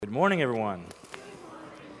Good morning, everyone.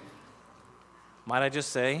 Might I just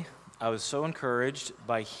say, I was so encouraged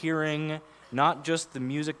by hearing not just the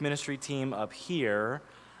music ministry team up here,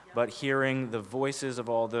 but hearing the voices of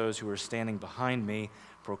all those who are standing behind me,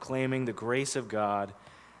 proclaiming the grace of God,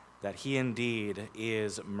 that He indeed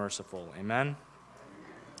is merciful. Amen?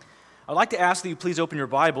 I'd like to ask that you please open your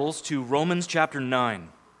Bibles to Romans chapter 9.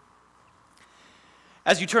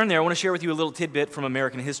 As you turn there, I want to share with you a little tidbit from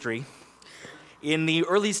American history. In the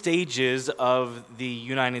early stages of the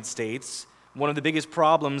United States, one of the biggest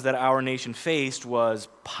problems that our nation faced was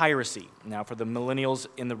piracy. Now, for the millennials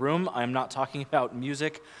in the room, I'm not talking about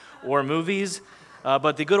music or movies,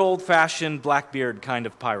 but the good old-fashioned Blackbeard kind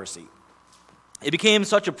of piracy. It became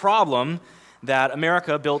such a problem that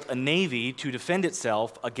America built a navy to defend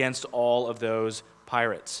itself against all of those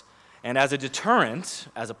pirates. And as a deterrent,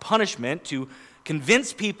 as a punishment, to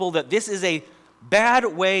convince people that this is a bad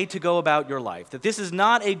way to go about your life, that this is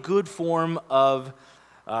not a good form of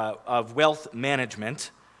wealth management,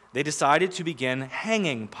 they decided to begin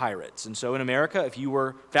hanging pirates. And so in America, if you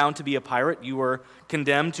were found to be a pirate, you were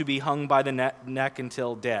condemned to be hung by the neck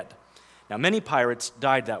until dead. Now, many pirates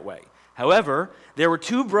died that way. However, there were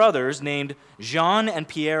two brothers named Jean and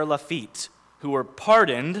Pierre Lafitte who were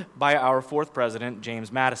pardoned by our fourth president,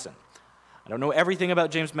 James Madison. I don't know everything about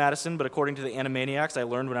James Madison, but according to the Animaniacs, I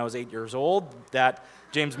learned when I was 8 years old that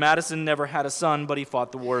James Madison never had a son, but he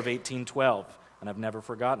fought the War of 1812, and I've never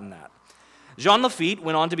forgotten that. Jean Lafitte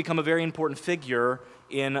went on to become a very important figure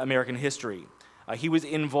in American history. He was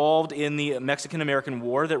involved in the Mexican-American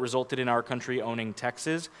War that resulted in our country owning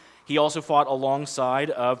Texas. He also fought alongside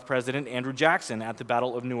of President Andrew Jackson at the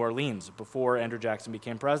Battle of New Orleans before Andrew Jackson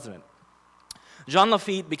became president. Jean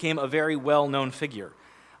Lafitte became a very well-known figure.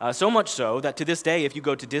 So much so that to this day, if you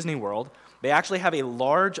go to Disney World, they actually have a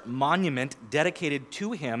large monument dedicated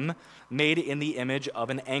to him made in the image of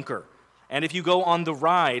an anchor. And if you go on the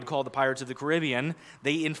ride called the Pirates of the Caribbean,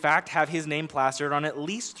 they in fact have his name plastered on at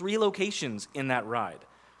least 3 locations in that ride.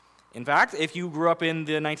 In fact, if you grew up in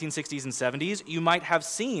the 1960s and 70s, you might have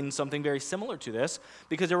seen something very similar to this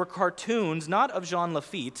because there were cartoons not of Jean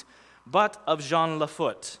Lafitte, but of Jean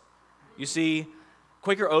Lafoot. You see,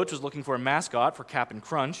 Quaker Oats was looking for a mascot for Cap'n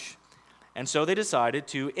Crunch, and so they decided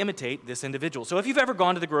to imitate this individual. So if you've ever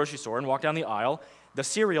gone to the grocery store and walked down the aisle, the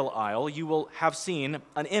cereal aisle, you will have seen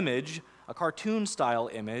an image, a cartoon-style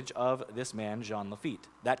image of this man, Jean Lafitte.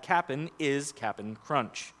 That Cap'n is Cap'n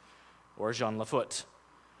Crunch, or Jean Lafoot.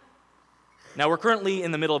 Now, we're currently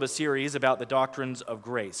in the middle of a series about the doctrines of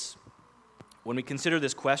grace. When we consider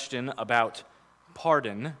this question about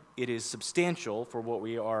pardon, it is substantial for what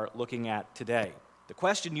we are looking at today. The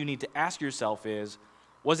question you need to ask yourself is,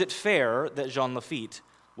 was it fair that Jean Lafitte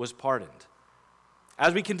was pardoned?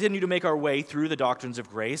 As we continue to make our way through the doctrines of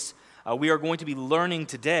grace, we are going to be learning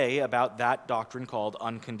today about that doctrine called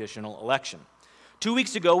unconditional election. 2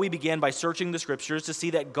 weeks ago, we began by searching the scriptures to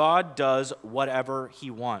see that God does whatever He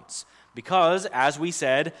wants. Because, as we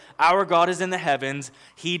said, our God is in the heavens.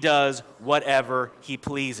 He does whatever He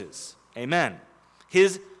pleases. Amen.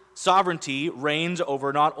 His sovereignty reigns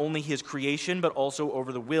over not only His creation, but also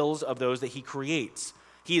over the wills of those that He creates.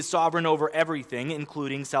 He is sovereign over everything,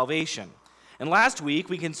 including salvation. And last week,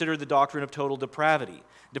 we considered the doctrine of total depravity.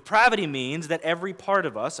 Depravity means that every part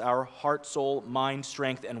of us, our heart, soul, mind,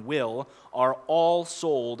 strength, and will, are all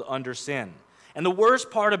sold under sin. And the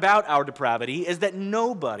worst part about our depravity is that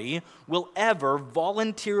nobody will ever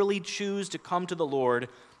voluntarily choose to come to the Lord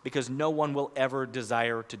because no one will ever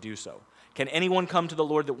desire to do so. Can anyone come to the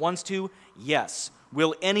Lord that wants to? Yes.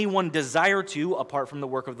 Will anyone desire to apart from the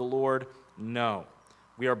work of the Lord? No.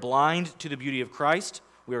 We are blind to the beauty of Christ.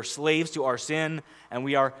 We are slaves to our sin, and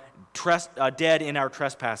we are dead in our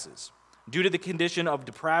trespasses. Due to the condition of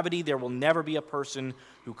depravity, there will never be a person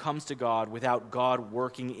who comes to God without God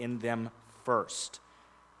working in them first.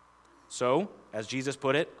 So, as Jesus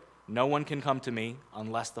put it, no one can come to me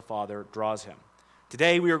unless the Father draws him.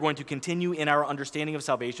 Today, we are going to continue in our understanding of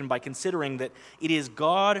salvation by considering that it is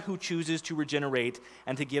God who chooses to regenerate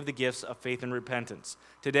and to give the gifts of faith and repentance.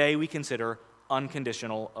 Today, we consider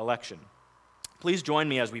unconditional election. Please join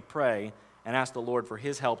me as we pray and ask the Lord for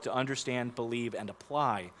His help to understand, believe, and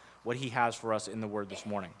apply what He has for us in the Word this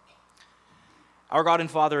morning. Our God and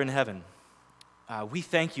Father in heaven, we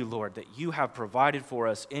thank You, Lord, that You have provided for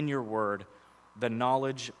us in Your Word the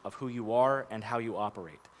knowledge of who You are and how You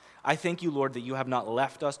operate. I thank You, Lord, that You have not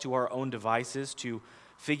left us to our own devices to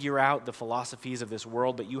figure out the philosophies of this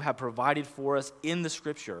world, but You have provided for us in the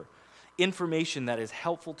Scripture information that is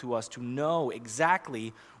helpful to us to know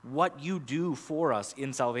exactly what You do for us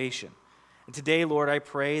in salvation. And today, Lord, I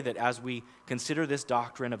pray that as we consider this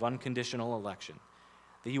doctrine of unconditional election,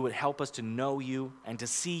 that you would help us to know you and to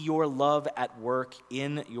see your love at work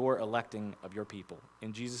in your electing of your people.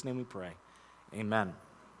 In Jesus' name we pray. Amen.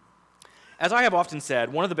 As I have often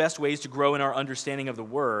said, one of the best ways to grow in our understanding of the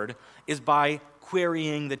Word is by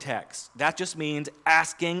querying the text. That just means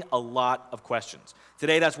asking a lot of questions.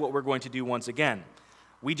 Today, that's what we're going to do once again.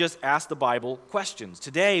 We just ask the Bible questions.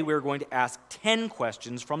 Today, we're going to ask 10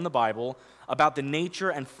 questions from the Bible about the nature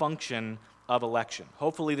and function of election.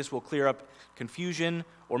 Hopefully, this will clear up confusion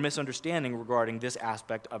or misunderstanding regarding this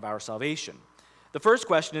aspect of our salvation. The first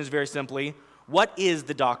question is very simply, what is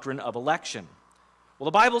the doctrine of election? Well,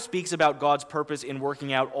 the Bible speaks about God's purpose in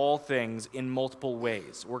working out all things in multiple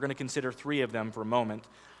ways. We're going to consider 3 of them for a moment.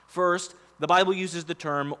 First, the Bible uses the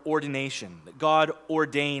term ordination, that God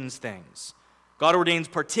ordains things. God ordains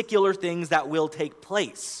particular things that will take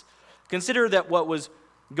place. Consider that what was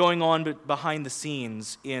going on behind the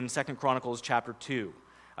scenes in 2 Chronicles chapter 2.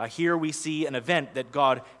 Here we see an event that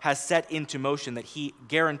God has set into motion that he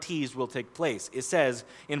guarantees will take place. It says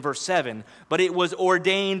in verse 7, "But it was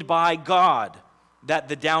ordained by God that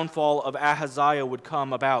the downfall of Ahaziah would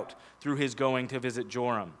come about through his going to visit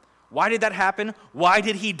Joram." Why did that happen? Why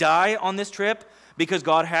did he die on this trip? Because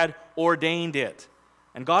God had ordained it.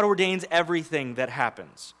 And God ordains everything that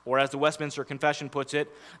happens. Or as the Westminster Confession puts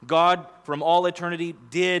it, God from all eternity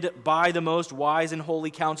did, by the most wise and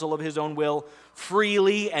holy counsel of his own will,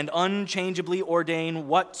 freely and unchangeably ordain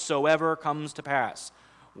whatsoever comes to pass.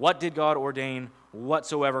 What did God ordain?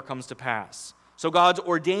 Whatsoever comes to pass. So God's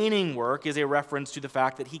ordaining work is a reference to the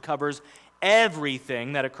fact that he covers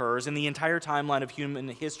everything that occurs in the entire timeline of human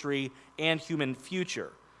history and human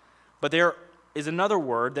future. But there is another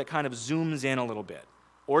word that kind of zooms in a little bit.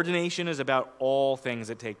 Ordination is about all things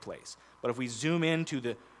that take place. But if we zoom into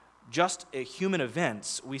the just human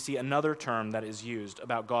events, we see another term that is used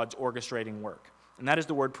about God's orchestrating work, and that is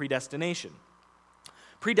the word predestination.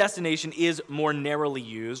 Predestination is more narrowly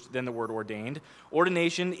used than the word ordained.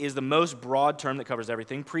 Ordination is the most broad term that covers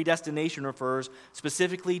everything. Predestination refers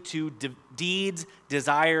specifically to deeds,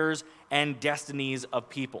 desires, and destinies of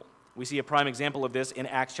people. We see a prime example of this in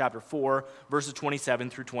Acts chapter 4, verses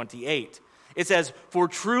 27 through 28. It says, "For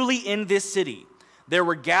truly in this city there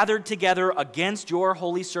were gathered together against your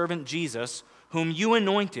holy servant Jesus, whom you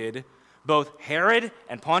anointed, both Herod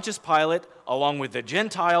and Pontius Pilate, along with the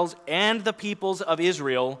Gentiles and the peoples of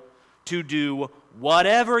Israel, to do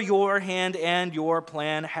whatever your hand and your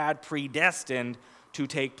plan had predestined to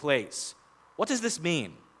take place." What does this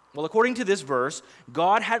mean? Well, according to this verse,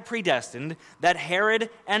 God had predestined that Herod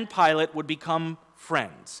and Pilate would become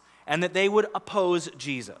friends and that they would oppose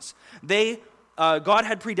Jesus. God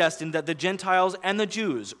had predestined that the Gentiles and the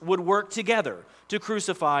Jews would work together to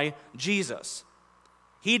crucify Jesus.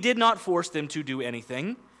 He did not force them to do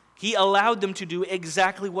anything. He allowed them to do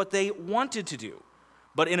exactly what they wanted to do.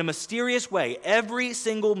 But in a mysterious way, every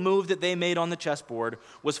single move that they made on the chessboard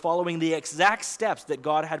was following the exact steps that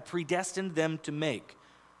God had predestined them to make.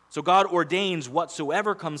 So God ordains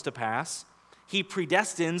whatsoever comes to pass. He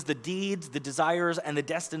predestines the deeds, the desires, and the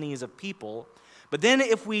destinies of people. But then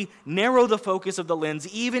if we narrow the focus of the lens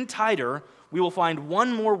even tighter, we will find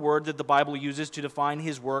one more word that the Bible uses to define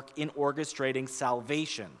his work in orchestrating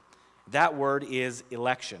salvation. That word is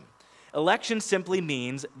election. Election simply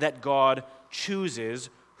means that God chooses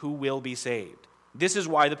who will be saved. This is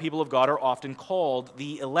why the people of God are often called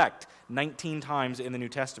the elect, 19 times in the New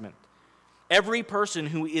Testament. Every person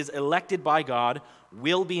who is elected by God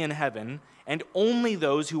will be in heaven, and only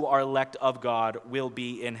those who are elect of God will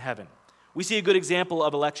be in heaven. We see a good example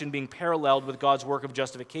of election being paralleled with God's work of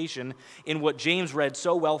justification in what James read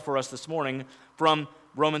so well for us this morning from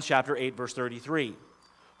Romans chapter 8, verse 33.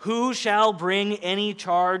 "Who shall bring any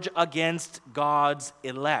charge against God's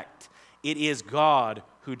elect? It is God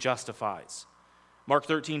who justifies." Mark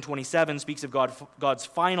 13:27 speaks of God's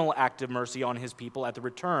final act of mercy on his people at the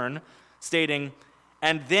return, stating,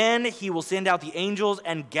 "And then he will send out the angels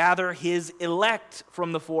and gather his elect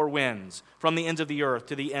from the four winds, from the ends of the earth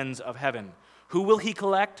to the ends of heaven." Who will he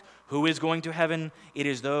collect? Who is going to heaven? It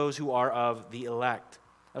is those who are of the elect.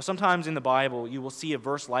 Now, sometimes in the Bible, you will see a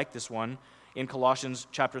verse like this one in Colossians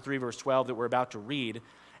chapter 3, verse 12 that we're about to read,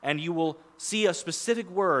 and you will see a specific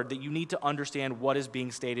word that you need to understand what is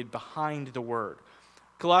being stated behind the word.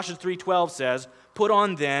 Colossians 3:12 says, "Put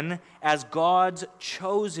on then as God's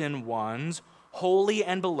chosen ones, holy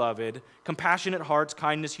and beloved, compassionate hearts,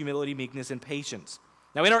 kindness, humility, meekness, and patience."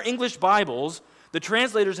 Now, in our English Bibles, the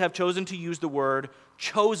translators have chosen to use the word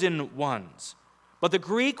chosen ones. But the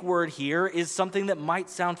Greek word here is something that might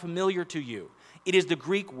sound familiar to you. It is the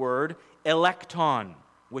Greek word electon,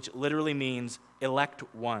 which literally means elect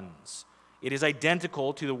ones. It is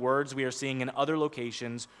identical to the words we are seeing in other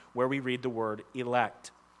locations where we read the word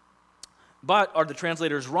elect. But are the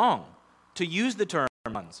translators wrong to use the term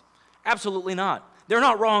ones? Absolutely not. They're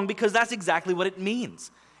not wrong because that's exactly what it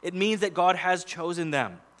means. It means that God has chosen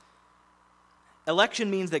them. Election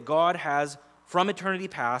means that God has, from eternity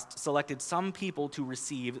past, selected some people to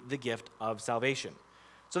receive the gift of salvation.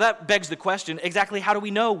 So that begs the question, exactly how do we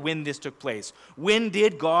know when this took place? When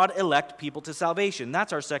did God elect people to salvation?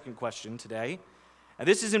 That's our second question today. And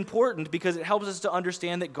this is important because it helps us to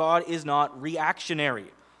understand that God is not reactionary.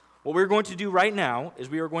 What we're going to do right now is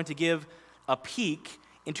we are going to give a peek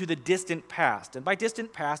into the distant past. And by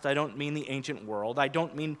distant past, I don't mean the ancient world. I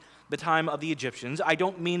don't mean the time of the Egyptians. I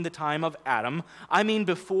don't mean the time of Adam. I mean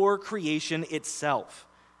before creation itself.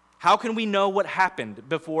 How can we know what happened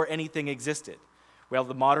before anything existed? Well,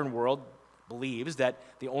 the modern world believes that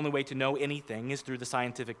the only way to know anything is through the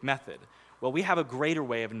scientific method. Well, we have a greater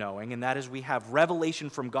way of knowing, and that is we have revelation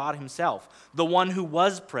from God himself, the one who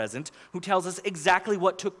was present, who tells us exactly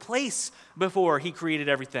what took place before he created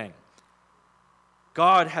everything.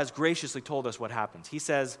 God has graciously told us what happens. He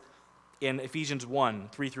says in Ephesians 1,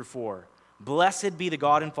 3 through 4, "Blessed be the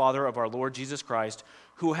God and Father of our Lord Jesus Christ,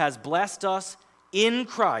 who has blessed us in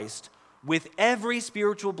Christ with every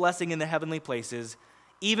spiritual blessing in the heavenly places,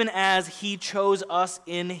 even as he chose us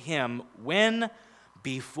in him when?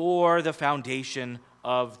 Before the foundation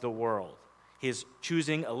of the world." His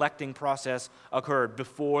choosing, electing process occurred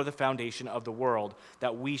before the foundation of the world,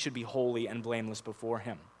 that we should be holy and blameless before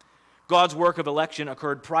him. God's work of election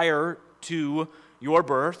occurred prior to your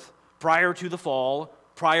birth, prior to the fall,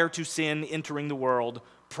 prior to sin entering the world,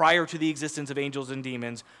 prior to the existence of angels and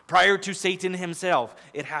demons, prior to Satan himself.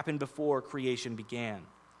 It happened before creation began.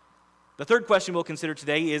 The third question we'll consider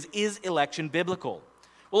today is election biblical?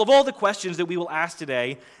 Well, of all the questions that we will ask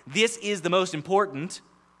today, this is the most important,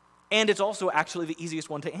 and it's also actually the easiest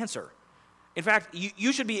one to answer. In fact,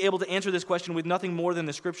 you should be able to answer this question with nothing more than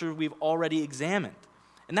the scripture we've already examined.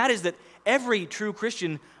 And that is that every true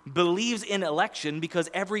Christian believes in election because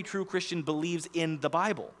every true Christian believes in the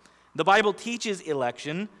Bible. The Bible teaches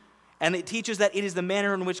election, and it teaches that it is the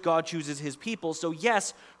manner in which God chooses his people. So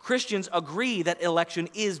yes, Christians agree that election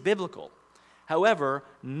is biblical. However,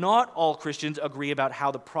 not all Christians agree about how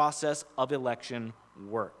the process of election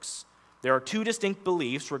works. There are two distinct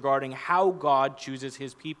beliefs regarding how God chooses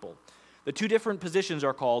his people. The two different positions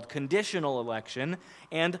are called conditional election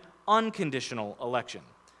and unconditional election.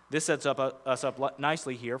 This sets us up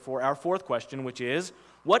nicely here for our fourth question, which is,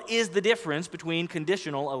 what is the difference between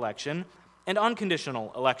conditional election and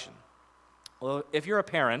unconditional election? Well, if you're a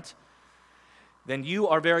parent, then you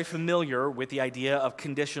are very familiar with the idea of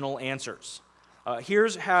conditional answers.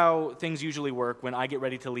 Here's how things usually work when I get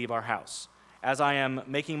ready to leave our house. As I am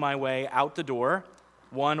making my way out the door,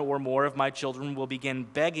 one or more of my children will begin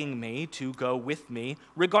begging me to go with me,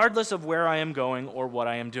 regardless of where I am going or what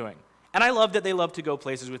I am doing. And I love that they love to go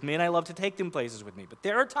places with me, and I love to take them places with me. But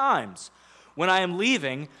there are times when I am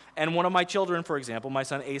leaving, and one of my children, for example, my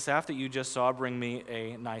son Asaph, that you just saw bring me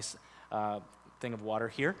a nice thing of water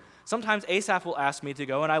here, sometimes Asaph will ask me to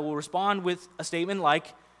go, and I will respond with a statement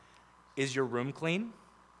like, "Is your room clean?"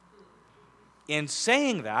 In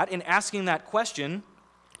saying that, in asking that question,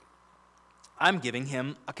 I'm giving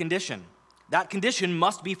him a condition. That condition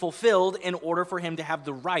must be fulfilled in order for him to have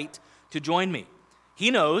the right to join me. He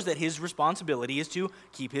knows that his responsibility is to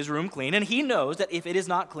keep his room clean, and he knows that if it is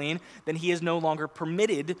not clean, then he is no longer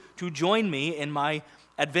permitted to join me in my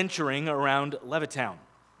adventuring around Levittown.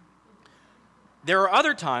 There are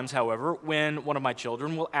other times, however, when one of my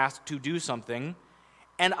children will ask to do something,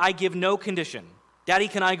 and I give no condition. "Daddy,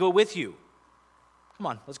 can I go with you?" "Come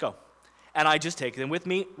on, let's go." And I just take them with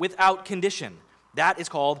me without condition. That is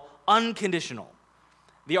called unconditional.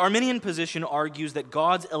 The Arminian position argues that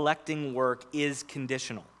God's electing work is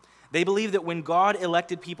conditional. They believe that when God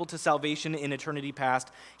elected people to salvation in eternity past,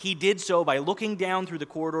 he did so by looking down through the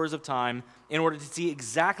corridors of time in order to see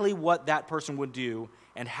exactly what that person would do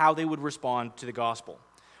and how they would respond to the gospel.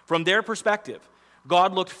 From their perspective,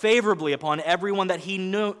 God looked favorably upon everyone that he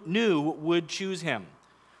knew would choose him.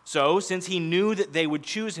 So, since he knew that they would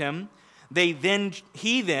choose him,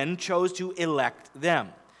 he then chose to elect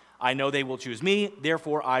them. I know they will choose me,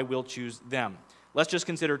 therefore I will choose them. Let's just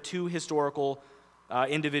consider two historical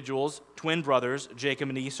individuals, twin brothers, Jacob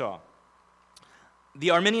and Esau.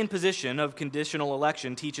 The Arminian position of conditional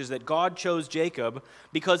election teaches that God chose Jacob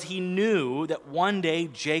because he knew that one day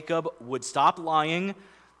Jacob would stop lying,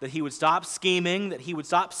 that he would stop scheming, that he would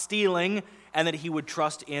stop stealing, and that he would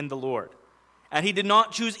trust in the Lord. And he did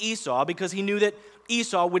not choose Esau because he knew that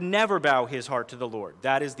Esau would never bow his heart to the Lord.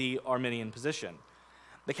 That is the Arminian position.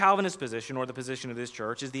 The Calvinist position, or the position of this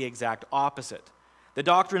church, is the exact opposite. The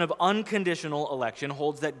doctrine of unconditional election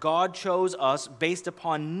holds that God chose us based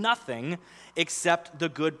upon nothing except the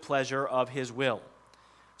good pleasure of his will.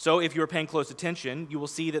 So if you're paying close attention, you will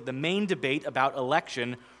see that the main debate about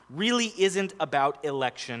election really isn't about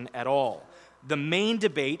election at all. The main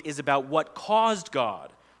debate is about what caused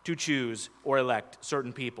God to choose or elect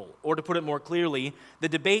certain people. Or to put it more clearly, the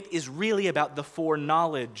debate is really about the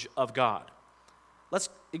foreknowledge of God. Let's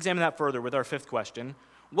examine that further with our fifth question.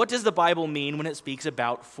 What does the Bible mean when it speaks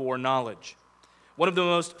about foreknowledge? One of the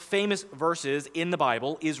most famous verses in the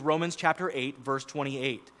Bible is Romans chapter 8, verse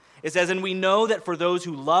 28. It says, "And we know that for those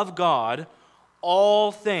who love God,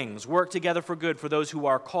 all things work together for good for those who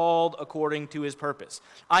are called according to his purpose."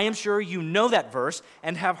 I am sure you know that verse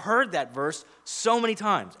and have heard that verse so many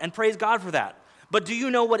times, and praise God for that. But do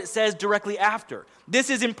you know what it says directly after? This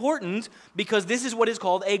is important because this is what is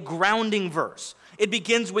called a grounding verse. It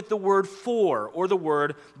begins with the word for, or the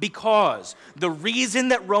word because. The reason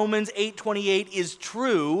that Romans 8:28 is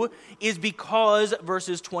true is because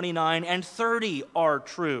verses 29 and 30 are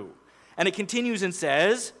true. And it continues and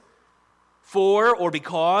says, "For, or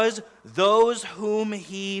because, those whom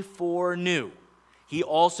he foreknew, he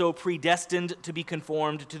also predestined to be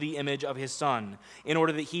conformed to the image of his Son, in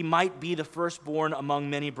order that he might be the firstborn among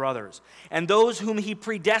many brothers. And those whom he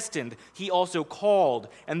predestined, he also called.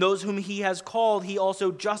 And those whom he has called, he also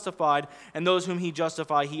justified. And those whom he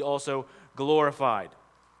justified, he also glorified."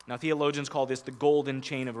 Now, theologians call this the golden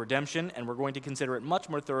chain of redemption, and we're going to consider it much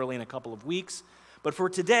more thoroughly in a couple of weeks. But for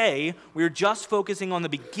today, we're just focusing on the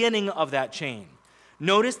beginning of that chain.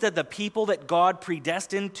 Notice that the people that God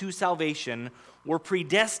predestined to salvation were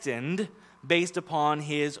predestined based upon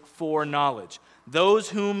his foreknowledge. Those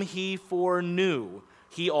whom he foreknew,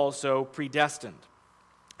 he also predestined.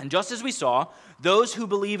 And just as we saw, those who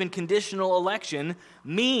believe in conditional election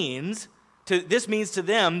means to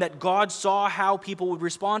them that God saw how people would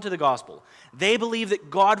respond to the gospel. They believe that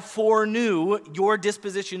God foreknew your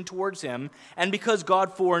disposition towards him, and because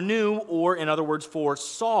God foreknew, or in other words,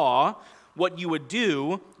 foresaw what you would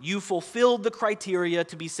do, you fulfilled the criteria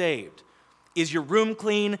to be saved. Is your room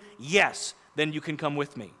clean? Yes, then you can come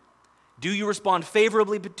with me. Do you respond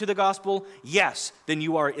favorably to the gospel? Yes, then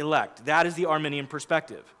you are elect. That is the Arminian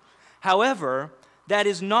perspective. However, that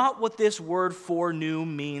is not what this word foreknew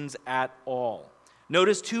means at all.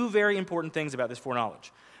 Notice two very important things about this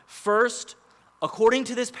foreknowledge. First, according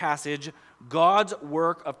to this passage, God's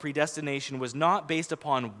work of predestination was not based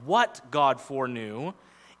upon what God foreknew,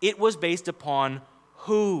 it was based upon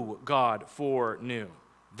who God foreknew.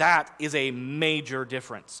 That is a major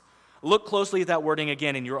difference. Look closely at that wording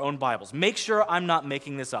again in your own Bibles. Make sure I'm not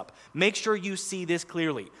making this up. Make sure you see this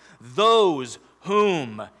clearly. Those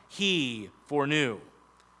whom he foreknew.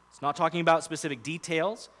 It's not talking about specific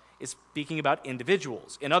details. It's speaking about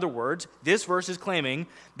individuals. In other words, this verse is claiming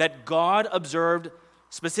that God observed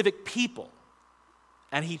specific people,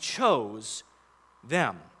 and he chose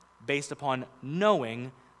them based upon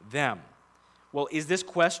knowing them. Well, is this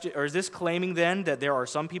claiming then that there are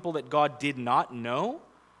some people that God did not know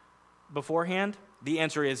beforehand? The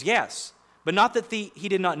answer is yes. But not that he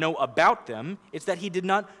did not know about them, it's that he did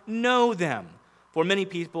not know them. For many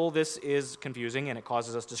people, this is confusing, and it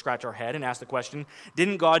causes us to scratch our head and ask the question,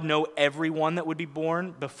 didn't God know everyone that would be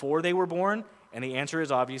born before they were born? And the answer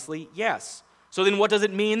is obviously yes. So then what does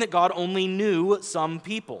it mean that God only knew some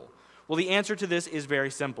people? Well, the answer to this is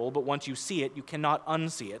very simple, but once you see it, you cannot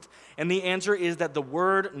unsee it. And the answer is that the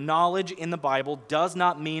word knowledge in the Bible does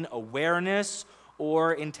not mean awareness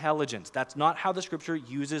or intelligence. That's not how the Scripture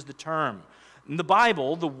uses the term. In the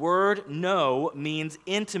Bible, the word know means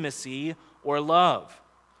intimacy or love.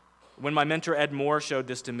 When my mentor Ed Moore showed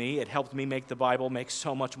this to me, it helped me make the Bible make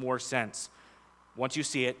so much more sense. Once you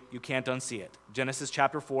see it, you can't unsee it. Genesis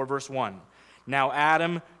chapter 4, verse 1. Now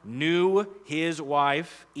Adam knew his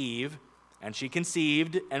wife, Eve, and she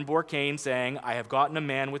conceived and bore Cain, saying, I have gotten a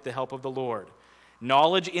man with the help of the Lord.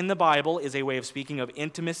 Knowledge in the Bible is a way of speaking of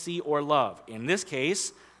intimacy or love. In this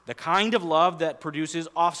case, the kind of love that produces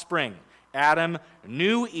offspring. Adam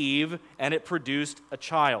knew Eve, and it produced a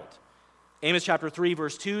child. Amos chapter 3,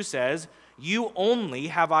 verse 2 says, You only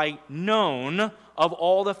have I known of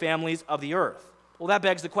all the families of the earth. Well, that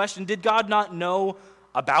begs the question, did God not know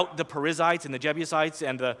about the Perizzites and the Jebusites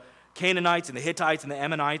and the Canaanites and the Hittites and the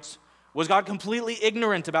Ammonites? Was God completely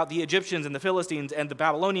ignorant about the Egyptians and the Philistines and the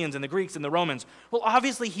Babylonians and the Greeks and the Romans? Well,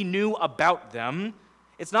 obviously he knew about them.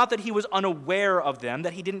 It's not that he was unaware of them,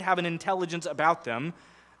 that he didn't have an intelligence about them.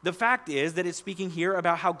 The fact is that it's speaking here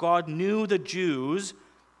about how God knew the Jews,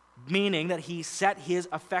 meaning that he set his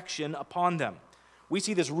affection upon them. We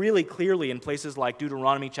see this really clearly in places like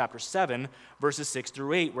Deuteronomy chapter 7, verses 6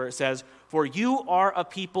 through 8, where it says, "For you are a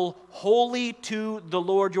people holy to the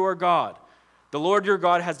Lord your God. The Lord your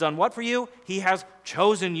God has done what for you? He has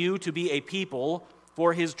chosen you to be a people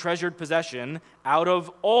for his treasured possession out of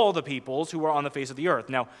all the peoples who are on the face of the earth."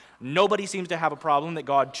 Now, nobody seems to have a problem that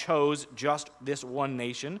God chose just this one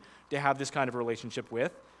nation to have this kind of relationship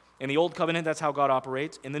with. In the Old Covenant, that's how God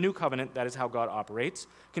operates. In the New Covenant, that is how God operates.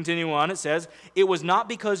 Continuing on, it says, "It was not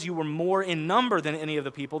because you were more in number than any of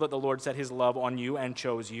the people that the Lord set his love on you and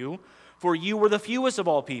chose you, for you were the fewest of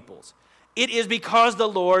all peoples. It is because the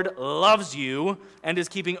Lord loves you and is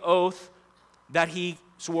keeping oath that he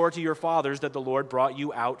swore to your fathers that the Lord brought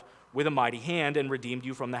you out with a mighty hand and redeemed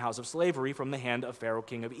you from the house of slavery, from the hand of Pharaoh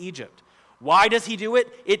king of Egypt." Why does he do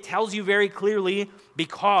it? It tells you very clearly,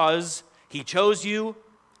 because he chose you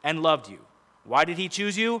and loved you. Why did he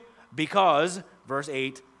choose you? Because, verse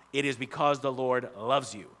 8, it is because the Lord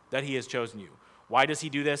loves you that he has chosen you. Why does he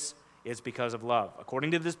do this? It's because of love. According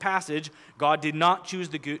to this passage, God did not choose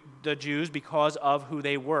the Jews because of who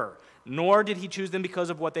they were, nor did he choose them because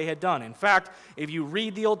of what they had done. In fact, if you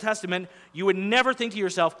read the Old Testament, you would never think to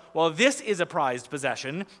yourself, well, this is a prized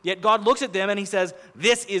possession. Yet God looks at them and he says,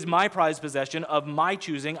 this is my prized possession of my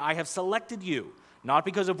choosing. I have selected you, not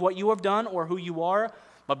because of what you have done or who you are,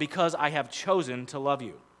 but because I have chosen to love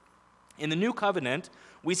you. In the New Covenant,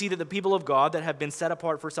 we see that the people of God that have been set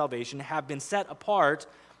apart for salvation have been set apart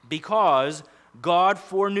because God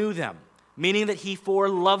foreknew them, meaning that he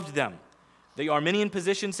foreloved them. The Arminian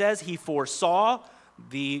position says he foresaw.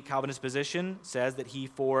 The Calvinist position says that he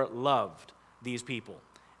foreloved these people.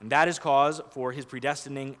 And that is cause for his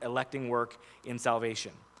predestining, electing work in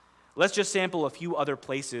salvation. Let's just sample a few other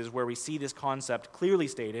places where we see this concept clearly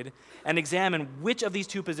stated and examine which of these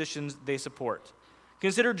two positions they support.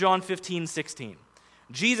 Consider John 15:16.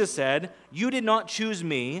 Jesus said, "You did not choose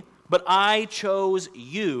me, but I chose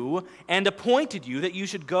you and appointed you that you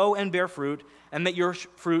should go and bear fruit and that your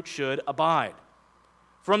fruit should abide."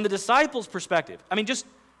 From the disciples' perspective,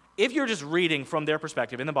 if you're just reading from their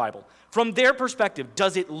perspective in the Bible, from their perspective,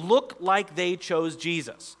 does it look like they chose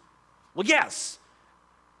Jesus? Well, yes.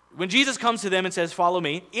 When Jesus comes to them and says, "Follow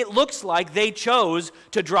me," it looks like they chose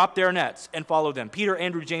to drop their nets and follow them. Peter,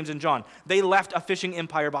 Andrew, James, and John, they left a fishing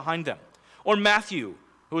empire behind them. Or Matthew,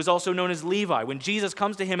 who is also known as Levi, when Jesus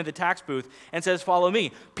comes to him at the tax booth and says, "Follow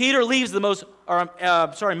me," Matthew leaves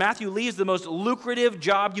the most lucrative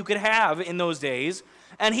job you could have in those days,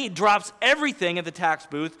 and he drops everything at the tax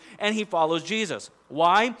booth and he follows Jesus.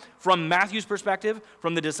 Why? From Matthew's perspective,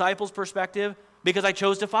 from the disciples' perspective, because I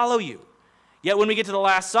chose to follow you. Yet when we get to the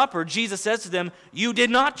Last Supper, Jesus says to them, "You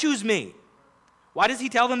did not choose me." Why does he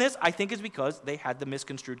tell them this? I think it's because they had the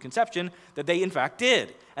misconstrued conception that they in fact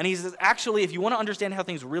did. And he says, actually, if you want to understand how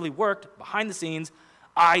things really worked behind the scenes,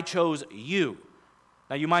 I chose you.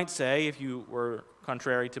 Now you might say, if you were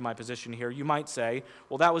contrary to my position here, you might say,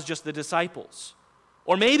 well, that was just the disciples.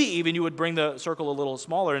 Or maybe even you would bring the circle a little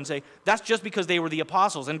smaller and say, that's just because they were the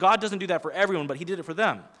apostles. And God doesn't do that for everyone, but he did it for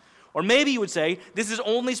them. Or maybe you would say, this is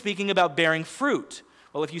only speaking about bearing fruit.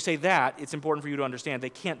 Well, if you say that, it's important for you to understand they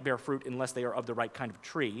can't bear fruit unless they are of the right kind of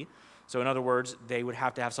tree. So in other words, they would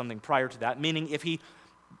have to have something prior to that, meaning if he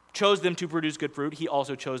chose them to produce good fruit, he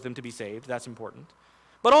also chose them to be saved. That's important.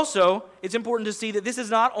 But also, it's important to see that this is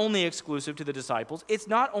not only exclusive to the disciples, it's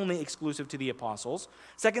not only exclusive to the apostles.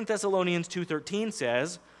 2 Thessalonians 2:13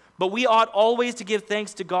 says, "But we ought always to give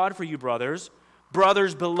thanks to God for you, brothers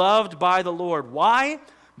beloved by the Lord." Why?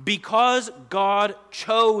 Because God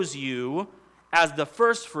chose you as the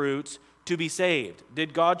first fruits to be saved.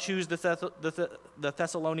 Did God choose the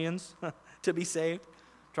Thessalonians to be saved?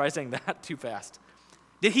 Try saying that too fast.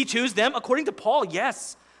 Did he choose them? According to Paul,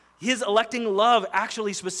 yes. His electing love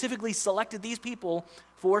actually specifically selected these people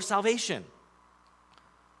for salvation.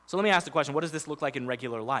 So let me ask the question, what does this look like in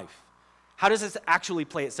regular life? How does this actually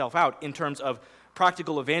play itself out in terms of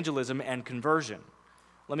practical evangelism and conversion?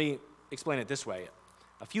 Let me explain it this way.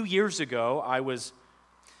 A few years ago, I was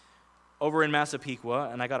over in Massapequa,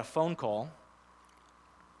 and I got a phone call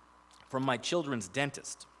from my children's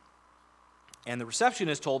dentist. And the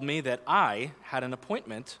receptionist told me that I had an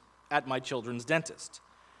appointment at my children's dentist.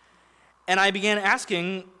 And I began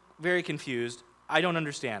asking, very confused, I don't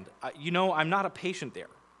understand. I'm not a patient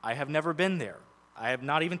there. I have never been there. I have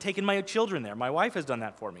not even taken my children there. My wife has done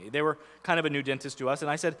that for me. They were kind of a new dentist to us,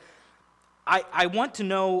 and I said, I want to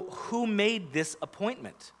know who made this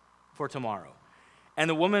appointment for tomorrow. And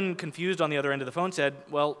the woman, confused on the other end of the phone, said,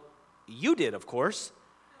 well, you did, of course.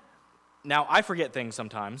 Now, I forget things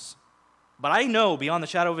sometimes, But I know beyond the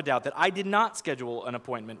shadow of a doubt that I did not schedule an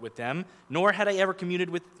appointment with them, nor had I ever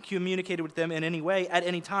communicated with them in any way at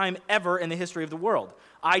any time ever in the history of the world.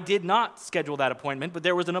 I did not schedule that appointment, but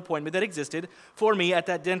there was an appointment that existed for me at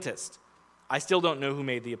that dentist. I still don't know who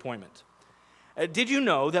made the appointment. Did you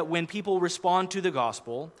know that when people respond to the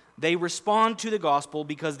gospel, they respond to the gospel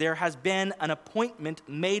because there has been an appointment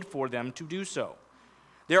made for them to do so?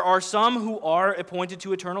 There are some who are appointed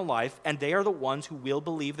to eternal life, and they are the ones who will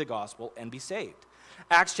believe the gospel and be saved.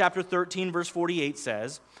 Acts chapter 13, verse 48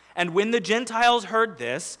 says, "And when the Gentiles heard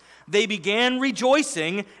this, they began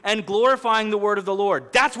rejoicing and glorifying the word of the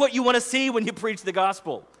Lord." That's what you want to see when you preach the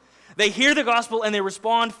gospel. They hear the gospel and they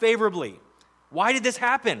respond favorably. Why did this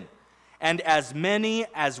happen? "And as many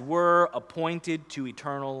as were appointed to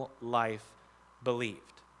eternal life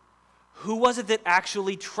believed." Who was it that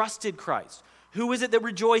actually trusted Christ? Who is it that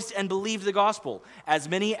rejoiced and believed the gospel? As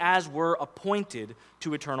many as were appointed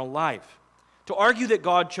to eternal life. To argue that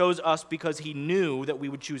God chose us because he knew that we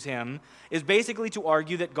would choose him is basically to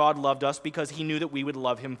argue that God loved us because he knew that we would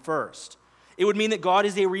love him first. It would mean that God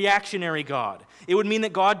is a reactionary God. It would mean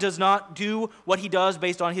that God does not do what he does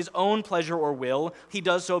based on his own pleasure or will. He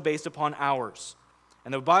does so based upon ours.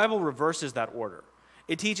 And the Bible reverses that order.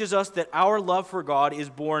 It teaches us that our love for God is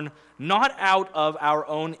born not out of our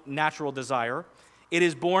own natural desire. It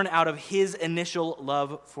is born out of his initial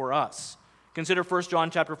love for us. Consider 1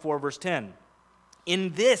 John chapter 4, verse 10.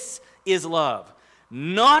 "In this is love,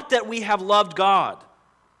 not that we have loved God,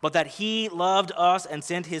 but that he loved us and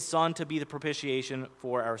sent his Son to be the propitiation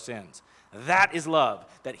for our sins." That is love,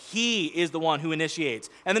 that he is the one who initiates.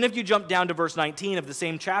 And then if you jump down to verse 19 of the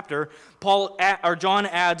same chapter, John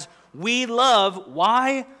adds, "We love,"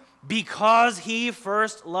 why? "Because he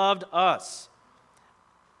first loved us."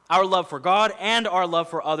 Our love for God and our love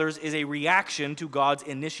for others is a reaction to God's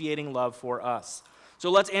initiating love for us. So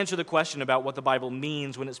let's answer the question about what the Bible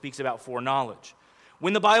means when it speaks about foreknowledge.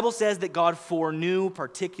 When the Bible says that God foreknew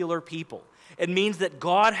particular people, it means that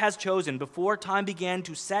God has chosen before time began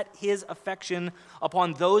to set his affection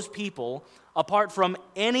upon those people apart from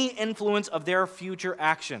any influence of their future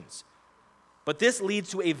actions. But this leads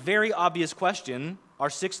to a very obvious question, our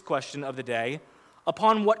sixth question of the day.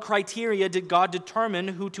 Upon what criteria did God determine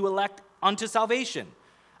who to elect unto salvation?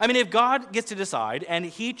 I mean, if God gets to decide and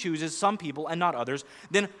he chooses some people and not others,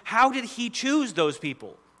 then how did he choose those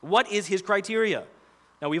people? What is his criteria?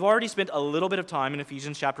 Now, we've already spent a little bit of time in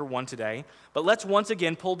Ephesians chapter 1 today, but let's once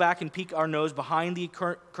again pull back and peek our nose behind the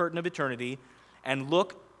curtain of eternity and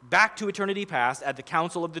look back to eternity past at the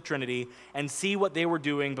council of the Trinity and see what they were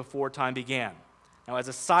doing before time began. Now, as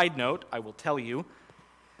a side note, I will tell you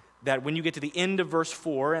that when you get to the end of verse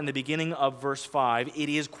 4 and the beginning of verse 5, it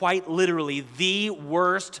is quite literally the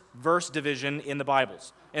worst verse division in the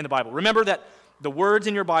Bible. Remember that the words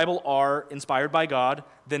in your Bible are inspired by God.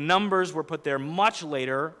 The numbers were put there much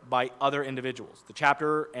later by other individuals. The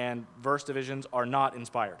chapter and verse divisions are not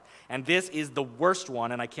inspired. And this is the worst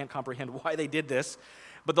one, and I can't comprehend why they did this.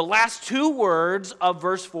 But the last two words of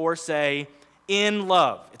verse 4 say, "in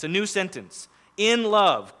love." It's a new sentence. "In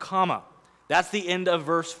love, comma." That's the end of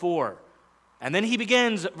verse 4. And then he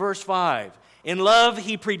begins verse 5. "In love,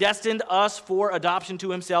 he predestined us for adoption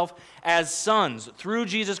to himself as sons through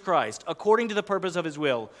Jesus Christ, according to the purpose of his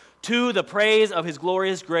will, to the praise of his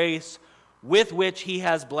glorious grace, with which he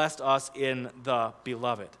has blessed us in the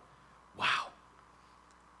beloved." Wow.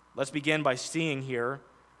 Let's begin by seeing here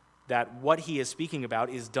that what he is speaking about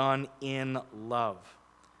is done in love.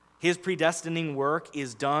 His predestining work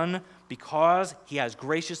is done because he has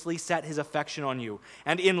graciously set his affection on you.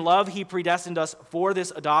 And in love, he predestined us for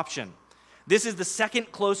this adoption. This is the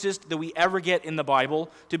second closest that we ever get in the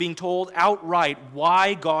Bible to being told outright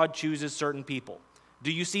why God chooses certain people.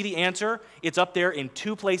 Do you see the answer? It's up there in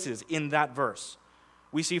two places in that verse.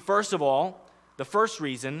 We see, first of all, the first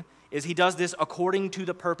reason is he does this according to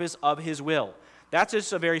the purpose of his will. That's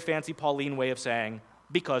just a very fancy Pauline way of saying,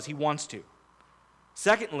 because he wants to.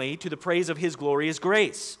 Secondly, to the praise of his glorious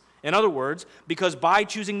grace. In other words, because by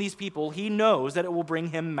choosing these people, he knows that it will bring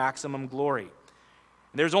him maximum glory.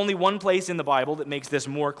 There's only one place in the Bible that makes this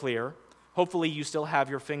more clear. Hopefully you still have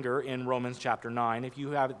your finger in Romans chapter 9. If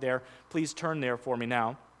you have it there, please turn there for me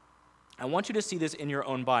now. I want you to see this in your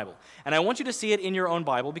own Bible. And I want you to see it in your own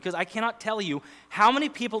Bible because I cannot tell you how many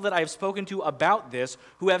people that I have spoken to about this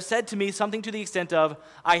who have said to me something to the extent of,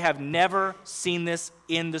 "I have never seen this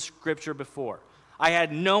in the scripture before. I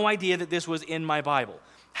had no idea that this was in my Bible.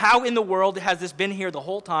 How in the world has this been here the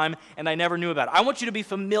whole time and I never knew about it?" I want you to be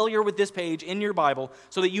familiar with this page in your Bible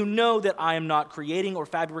so that you know that I am not creating or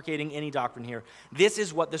fabricating any doctrine here. This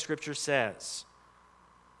is what the scripture says.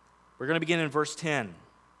 We're going to begin in verse 10.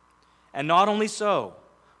 And not only so,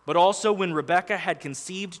 but also when Rebekah had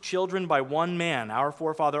conceived children by one man, our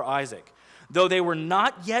forefather Isaac, though they were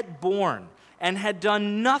not yet born and had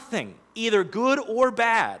done nothing, either good or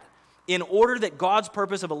bad, in order that God's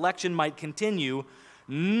purpose of election might continue,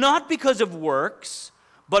 not because of works,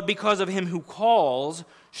 but because of him who calls,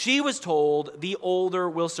 she was told, the older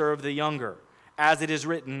will serve the younger. As it is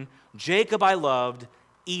written, Jacob I loved,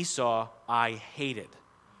 Esau I hated.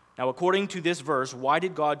 Now, according to this verse, why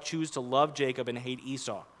did God choose to love Jacob and hate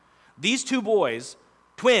Esau? These two boys,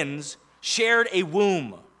 twins, shared a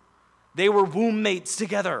womb. They were womb mates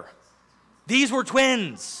together. These were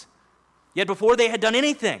twins. Yet before they had done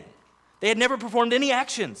anything, they had never performed any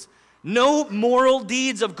actions, no moral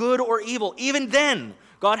deeds of good or evil. Even then,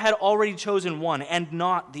 God had already chosen one and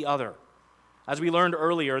not the other. As we learned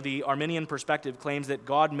earlier, the Arminian perspective claims that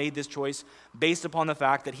God made this choice based upon the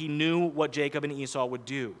fact that he knew what Jacob and Esau would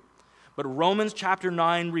do. But Romans chapter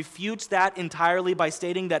 9 refutes that entirely by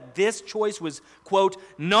stating that this choice was, quote,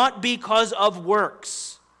 not because of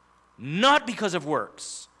works, but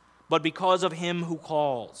because of him who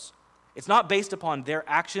calls. It's not based upon their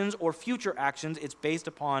actions or future actions. It's based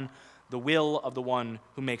upon the will of the one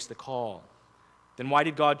who makes the call. Then why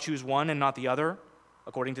did God choose one and not the other?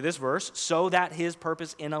 According to this verse, so that his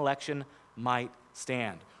purpose in election might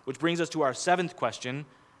stand. Which brings us to our seventh question: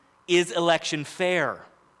 is election fair?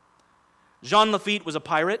 Jean Lafitte was a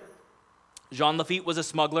pirate. Jean Lafitte was a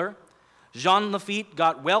smuggler. Jean Lafitte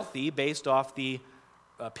got wealthy based off the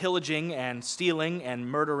pillaging and stealing and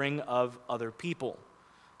murdering of other people.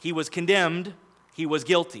 He was condemned. He was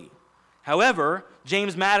guilty. However,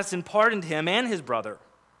 James Madison pardoned him and his brother.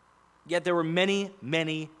 Yet there were many,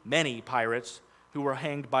 many, many pirates who were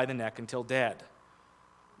hanged by the neck until dead.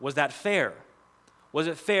 Was that fair? Was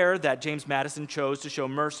it fair that James Madison chose to show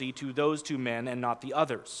mercy to those two men and not the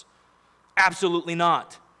others? Absolutely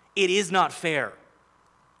not. It is not fair.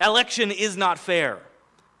 Election is not fair.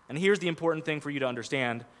 And here's the important thing for you to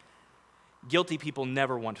understand. Guilty people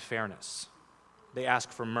never want fairness. They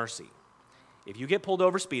ask for mercy. If you get pulled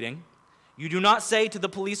over speeding, you do not say to the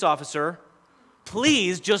police officer,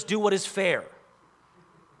 please just do what is fair.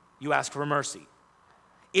 You ask for mercy.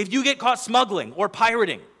 If you get caught smuggling or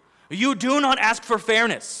pirating, you do not ask for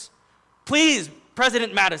fairness. Please,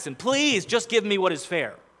 President Madison, please just give me what is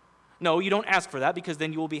fair. No, you don't ask for that, because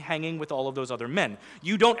then you will be hanging with all of those other men.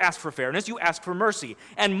 You don't ask for fairness, you ask for mercy.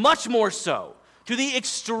 And much more so, to the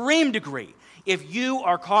extreme degree, if you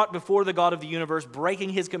are caught before the God of the universe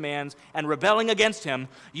breaking his commands and rebelling against him,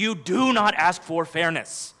 you do not ask for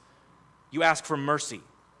fairness. You ask for mercy,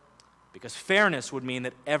 because fairness would mean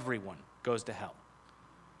that everyone goes to hell.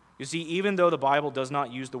 You see, even though the Bible does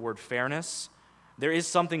not use the word fairness, there is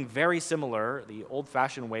something very similar, the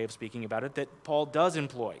old-fashioned way of speaking about it, that Paul does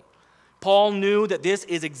employ. Paul knew that this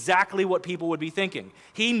is exactly what people would be thinking.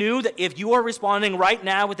 He knew that if you are responding right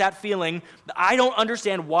now with that feeling, I don't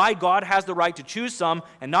understand why God has the right to choose some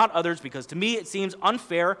and not others, because to me it seems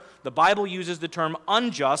unfair. The Bible uses the term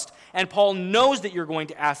unjust, and Paul knows that you're going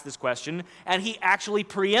to ask this question, and he actually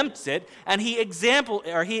preempts it, and he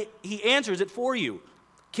answers it for you.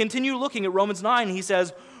 Continue looking at Romans 9. He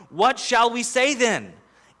says, what shall we say then?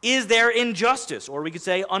 Is there injustice, or we could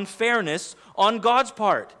say unfairness, on God's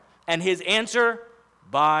part? And his answer,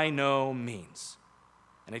 by no means.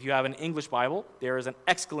 And if you have an English Bible, there is an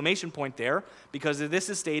exclamation point there, because this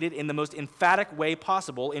is stated in the most emphatic way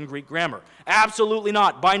possible in Greek grammar. Absolutely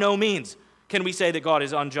not, by no means can we say that God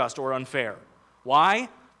is unjust or unfair. Why?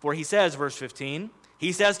 For he says, verse 15,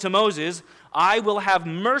 he says to Moses, I will have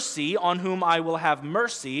mercy on whom I will have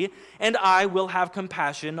mercy, and I will have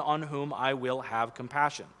compassion on whom I will have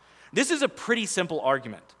compassion. This is a pretty simple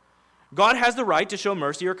argument. God has the right to show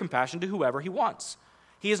mercy or compassion to whoever he wants.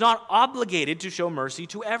 He is not obligated to show mercy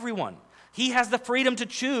to everyone. He has the freedom to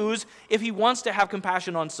choose if he wants to have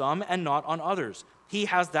compassion on some and not on others. He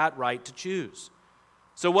has that right to choose.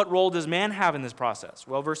 So what role does man have in this process?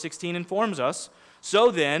 Well, verse 16 informs us,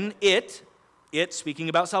 so then it, speaking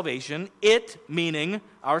about salvation, it, meaning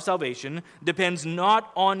our salvation, depends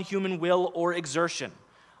not on human will or exertion,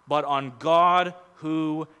 but on God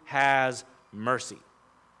who has mercy.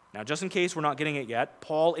 Now, just in case we're not getting it yet,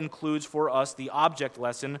 Paul includes for us the object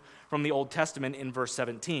lesson from the Old Testament in verse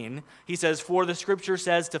 17. He says, for the scripture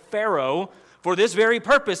says to Pharaoh, for this very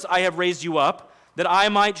purpose I have raised you up, that I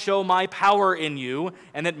might show my power in you,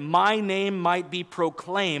 and that my name might be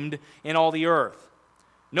proclaimed in all the earth.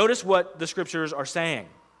 Notice what the scriptures are saying.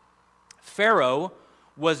 Pharaoh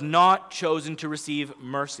was not chosen to receive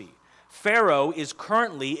mercy. Pharaoh is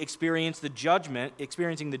currently experiencing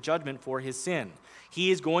the judgment for his sin. he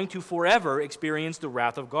is going to forever experience the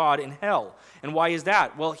wrath of God in hell. And why is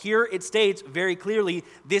that? Well, here it states very clearly,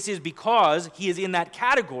 this is because he is in that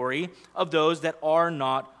category of those that are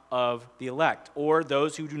not of the elect, or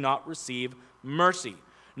those who do not receive mercy.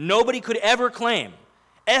 Nobody could ever claim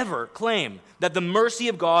that the mercy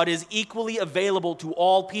of God is equally available to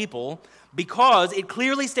all people, because it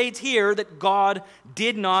clearly states here that God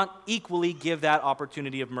did not equally give that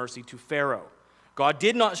opportunity of mercy to Pharaoh. God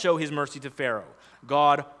did not show his mercy to Pharaoh.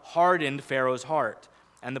 God hardened Pharaoh's heart.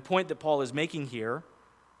 And the point that Paul is making here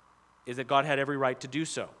is that God had every right to do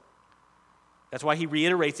so. That's why he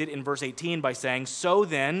reiterates it in verse 18 by saying, "So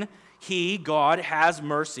then he, God, has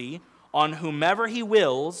mercy on whomever he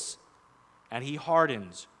wills, and he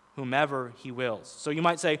hardens whomever he wills." So you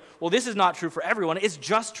might say, well, this is not true for everyone. It's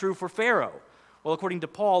just true for Pharaoh. Well, according to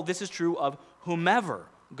Paul, this is true of whomever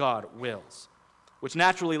God wills, which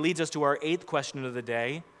naturally leads us to our 8th question of the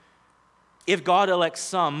day. If God elects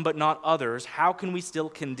some but not others, how can we still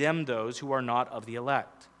condemn those who are not of the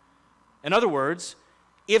elect? In other words,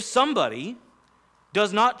 if somebody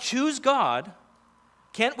does not choose God,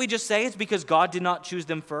 can't we just say it's because God did not choose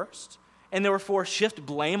them first, and therefore shift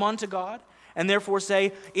blame onto God, and therefore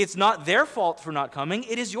say it's not their fault for not coming,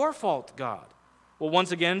 it is your fault, God? Well,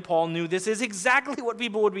 once again, Paul knew this is exactly what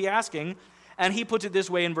people would be asking, and he puts it this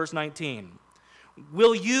way in verse 19.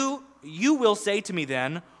 You will say to me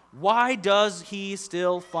then, why does he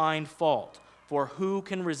still find fault? For who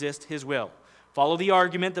can resist his will? Follow the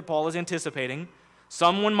argument that Paul is anticipating.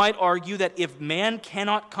 Someone might argue that if man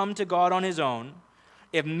cannot come to God on his own,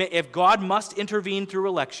 if God must intervene through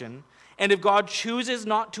election, and if God chooses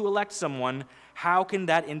not to elect someone, how can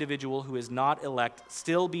that individual who is not elect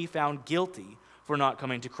still be found guilty for not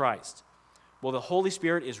coming to Christ? Well, the Holy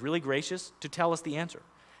Spirit is really gracious to tell us the answer.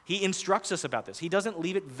 He instructs us about this. He doesn't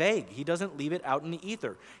leave it vague. He doesn't leave it out in the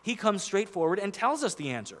ether. He comes straight forward and tells us the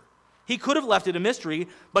answer. He could have left it a mystery,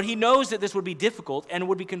 but he knows that this would be difficult and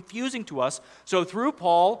would be confusing to us. So through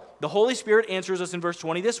Paul, the Holy Spirit answers us in verse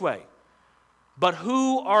 20 this way. But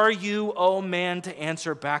who are you, O man, to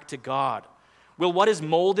answer back to God? Will what is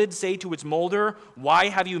molded say to its molder, why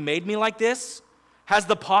have you made me like this? Has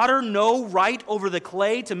the potter no right over the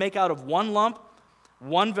clay to make out of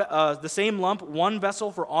the same lump, one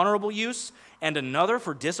vessel for honorable use and another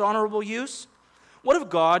for dishonorable use? What if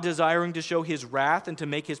God, desiring to show his wrath and to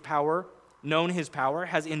make his power known,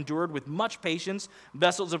 has endured with much patience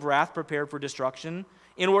vessels of wrath prepared for destruction,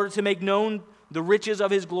 in order to make known the riches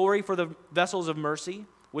of his glory for the vessels of mercy,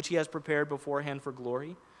 which he has prepared beforehand for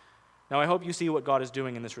glory? Now, I hope you see what God is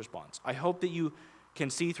doing in this response. I hope that you can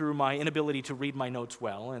see through my inability to read my notes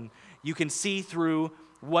well, and you can see through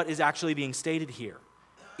what is actually being stated here.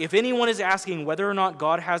 If anyone is asking whether or not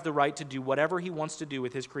God has the right to do whatever he wants to do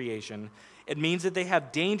with his creation, it means that they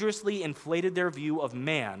have dangerously inflated their view of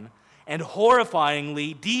man and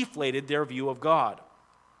horrifyingly deflated their view of God.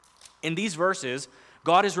 In these verses,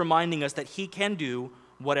 God is reminding us that he can do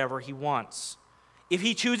whatever he wants. If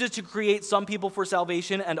he chooses to create some people for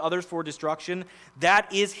salvation and others for destruction,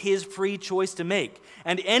 that is his free choice to make.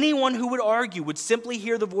 And anyone who would argue would simply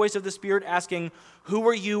hear the voice of the Spirit asking, "Who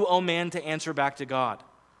are you, O man, to answer back to God?"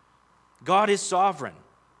 God is sovereign.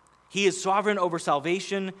 He is sovereign over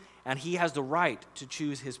salvation, and he has the right to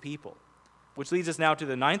choose his people. Which leads us now to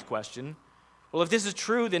the 9th question. Well, if this is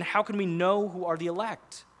true, then how can we know who are the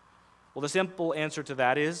elect? Well, the simple answer to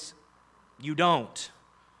that is, you don't.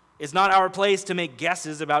 It's not our place to make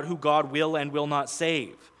guesses about who God will and will not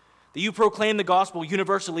save. That you proclaim the gospel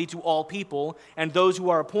universally to all people, and those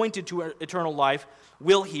who are appointed to eternal life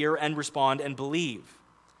will hear and respond and believe.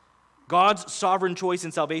 God's sovereign choice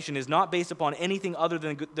in salvation is not based upon anything other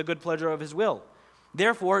than the good pleasure of his will.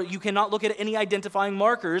 Therefore, you cannot look at any identifying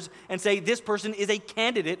markers and say this person is a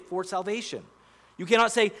candidate for salvation. You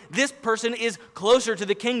cannot say this person is closer to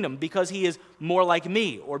the kingdom because he is more like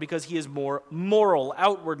me or because he is more moral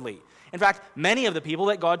outwardly. In fact, many of the people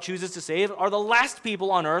that God chooses to save are the last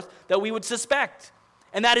people on earth that we would suspect,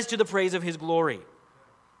 and that is to the praise of his glory.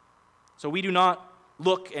 So we do not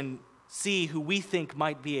look and see who we think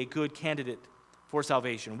might be a good candidate for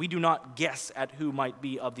salvation. We do not guess at who might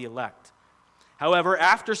be of the elect. However,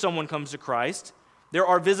 after someone comes to Christ, there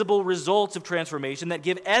are visible results of transformation that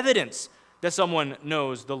give evidence that someone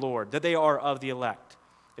knows the Lord, that they are of the elect.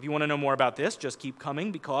 If you want to know more about this, just keep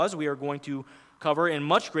coming, because we are going to cover in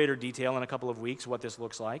much greater detail in a couple of weeks what this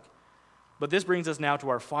looks like. But this brings us now to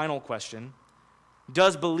our final question.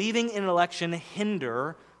 Does believing in election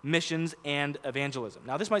hinder missions and evangelism?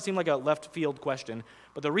 Now, this might seem like a left field question,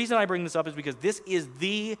 but the reason I bring this up is because this is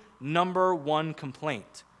the number one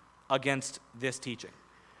complaint against this teaching.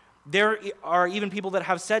 There are even people that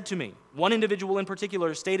have said to me, one individual in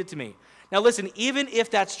particular stated to me, now listen, even if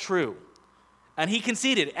that's true, and he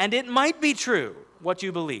conceded, and it might be true what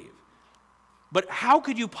you believe, but how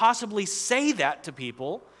could you possibly say that to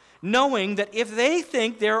people, knowing that if they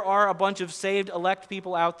think there are a bunch of saved, elect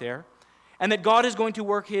people out there, and that God is going to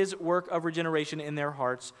work his work of regeneration in their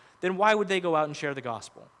hearts, then why would they go out and share the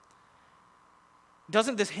gospel?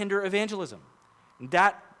 Doesn't this hinder evangelism?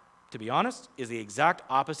 That, to be honest, is the exact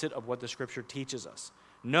opposite of what the Scripture teaches us.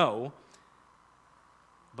 No,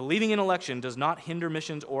 believing in election does not hinder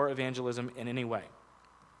missions or evangelism in any way.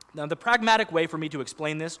 Now, the pragmatic way for me to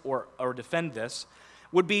explain this or defend this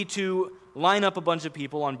would be to line up a bunch of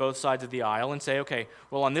people on both sides of the aisle and say, okay,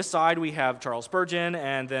 well, on this side we have Charles Spurgeon,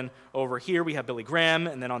 and then over here we have Billy Graham,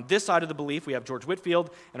 and then on this side of the belief we have George Whitefield,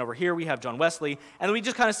 and over here we have John Wesley, and then we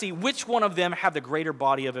just kind of see which one of them have the greater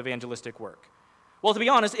body of evangelistic work. Well, to be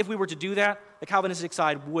honest, if we were to do that, the Calvinistic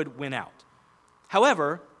side would win out.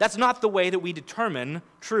 However, that's not the way that we determine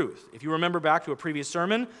truth. If you remember back to a previous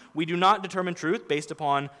sermon, we do not determine truth based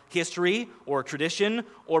upon history or tradition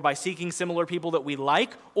or by seeking similar people that we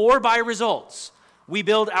like or by results. We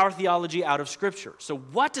build our theology out of Scripture. So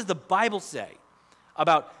what does the Bible say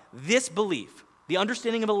about this belief, the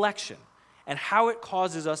understanding of election, and how it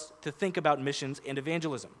causes us to think about missions and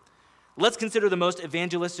evangelism? Let's consider the most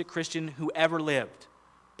evangelistic Christian who ever lived,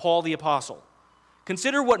 Paul the Apostle.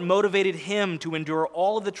 Consider what motivated him to endure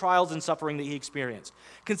all of the trials and suffering that he experienced.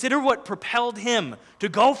 Consider what propelled him to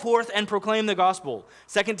go forth and proclaim the gospel.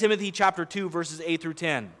 2 Timothy chapter 2, verses 8 through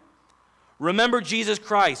 10. Remember Jesus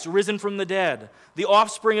Christ, risen from the dead, the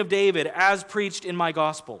offspring of David, as preached in my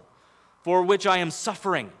gospel, for which I am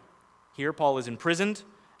suffering. Here Paul is imprisoned,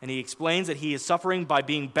 and he explains that he is suffering by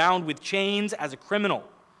being bound with chains as a criminal.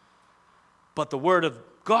 But the word of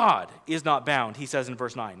God is not bound, he says in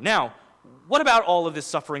verse 9. Now, what about all of this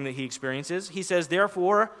suffering that he experiences? He says,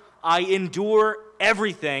 therefore, I endure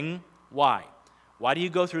everything. Why? Why do you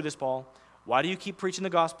go through this, Paul? Why do you keep preaching the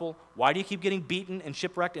gospel? Why do you keep getting beaten and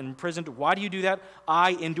shipwrecked and imprisoned? Why do you do that?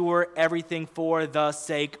 I endure everything for the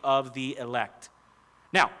sake of the elect.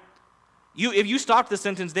 Now, if you stopped the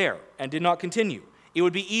sentence there and did not continue, it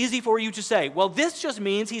would be easy for you to say, well, this just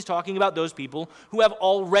means he's talking about those people who have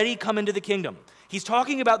already come into the kingdom. He's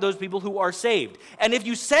talking about those people who are saved. And if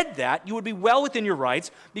you said that, you would be well within your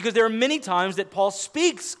rights, because there are many times that Paul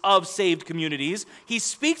speaks of saved communities. He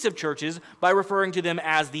speaks of churches by referring to them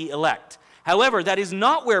as the elect. However, that is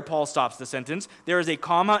not where Paul stops the sentence. There is a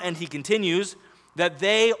comma, and he continues, that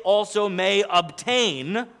they also may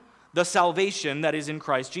obtain the salvation that is in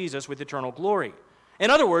Christ Jesus with eternal glory. In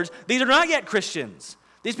other words, these are not yet Christians.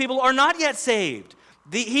 These people are not yet saved.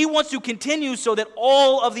 He wants to continue so that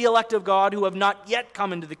all of the elect of God who have not yet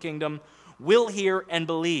come into the kingdom will hear and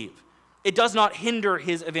believe. It does not hinder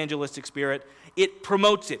his evangelistic spirit. It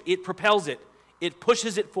promotes it. It propels it. It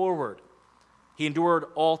pushes it forward. He endured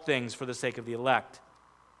all things for the sake of the elect.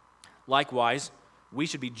 Likewise, we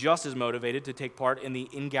should be just as motivated to take part in the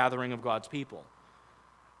ingathering of God's people.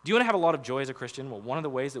 Do you want to have a lot of joy as a Christian? Well, one of the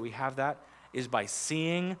ways that we have that is by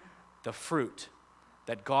seeing the fruit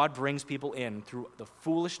that God brings people in through the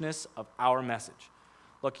foolishness of our message.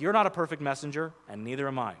 Look, you're not a perfect messenger, and neither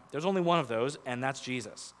am I. There's only one of those, and that's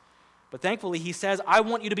Jesus. But thankfully, he says, I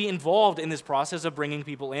want you to be involved in this process of bringing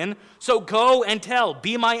people in, so go and tell,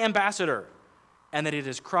 be my ambassador, and that it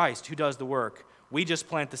is Christ who does the work. We just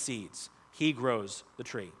plant the seeds. He grows the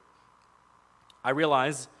tree. I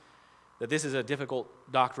realize that this is a difficult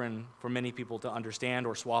doctrine for many people to understand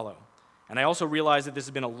or swallow. And I also realize that this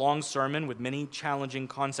has been a long sermon with many challenging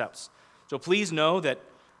concepts. So please know that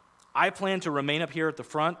I plan to remain up here at the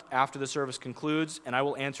front after the service concludes, and I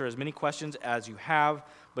will answer as many questions as you have.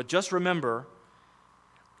 But just remember,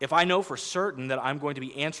 if I know for certain that I'm going to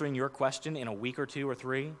be answering your question in a week or two or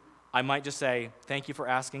three, I might just say, thank you for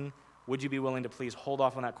asking. Would you be willing to please hold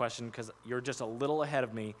off on that question, because you're just a little ahead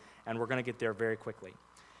of me, and we're going to get there very quickly.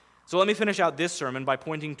 So let me finish out this sermon by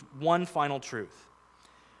pointing to one final truth.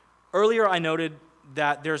 Earlier, I noted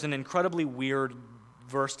that there's an incredibly weird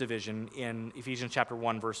verse division in Ephesians chapter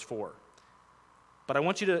 1, verse 4. But I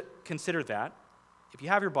want you to consider that. If you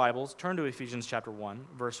have your Bibles, turn to Ephesians chapter 1,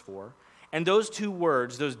 verse 4. And those two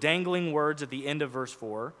words, those dangling words at the end of verse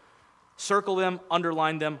 4, circle them,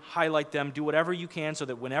 underline them, highlight them, do whatever you can so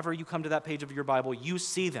that whenever you come to that page of your Bible, you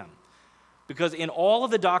see them. Because in all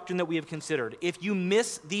of the doctrine that we have considered, if you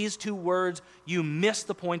miss these two words, you miss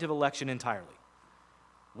the point of election entirely.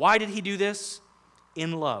 Why did he do this?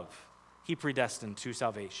 In love, he predestined to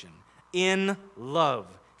salvation. In love,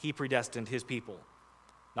 he predestined his people.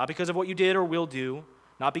 Not because of what you did or will do,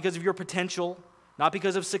 not because of your potential, not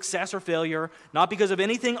because of success or failure, not because of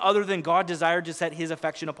anything other than God desired to set his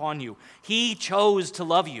affection upon you. He chose to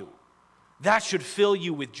love you. That should fill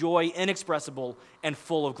you with joy inexpressible and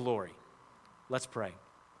full of glory. Let's pray.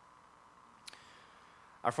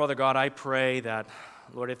 Our Father God, I pray that,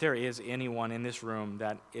 Lord, if there is anyone in this room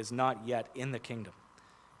that is not yet in the kingdom,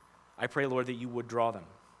 I pray, Lord, that you would draw them.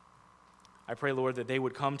 I pray, Lord, that they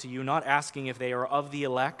would come to you not asking if they are of the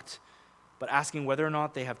elect, but asking whether or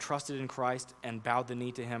not they have trusted in Christ and bowed the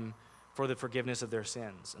knee to him for the forgiveness of their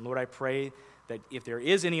sins. And Lord, I pray that if there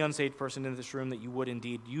is any unsaved person in this room, that you would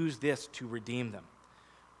indeed use this to redeem them.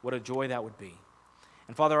 What a joy that would be.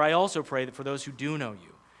 And Father, I also pray that for those who do know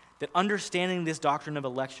you, that understanding this doctrine of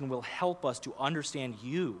election will help us to understand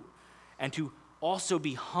you and to also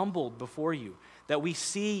be humbled before you, that we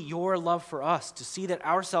see your love for us, to see that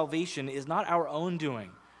our salvation is not our own doing,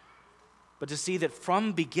 but to see that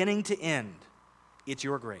from beginning to end, it's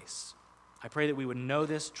your grace. I pray that we would know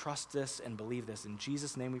this, trust this, and believe this. In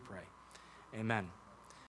Jesus' name we pray. Amen.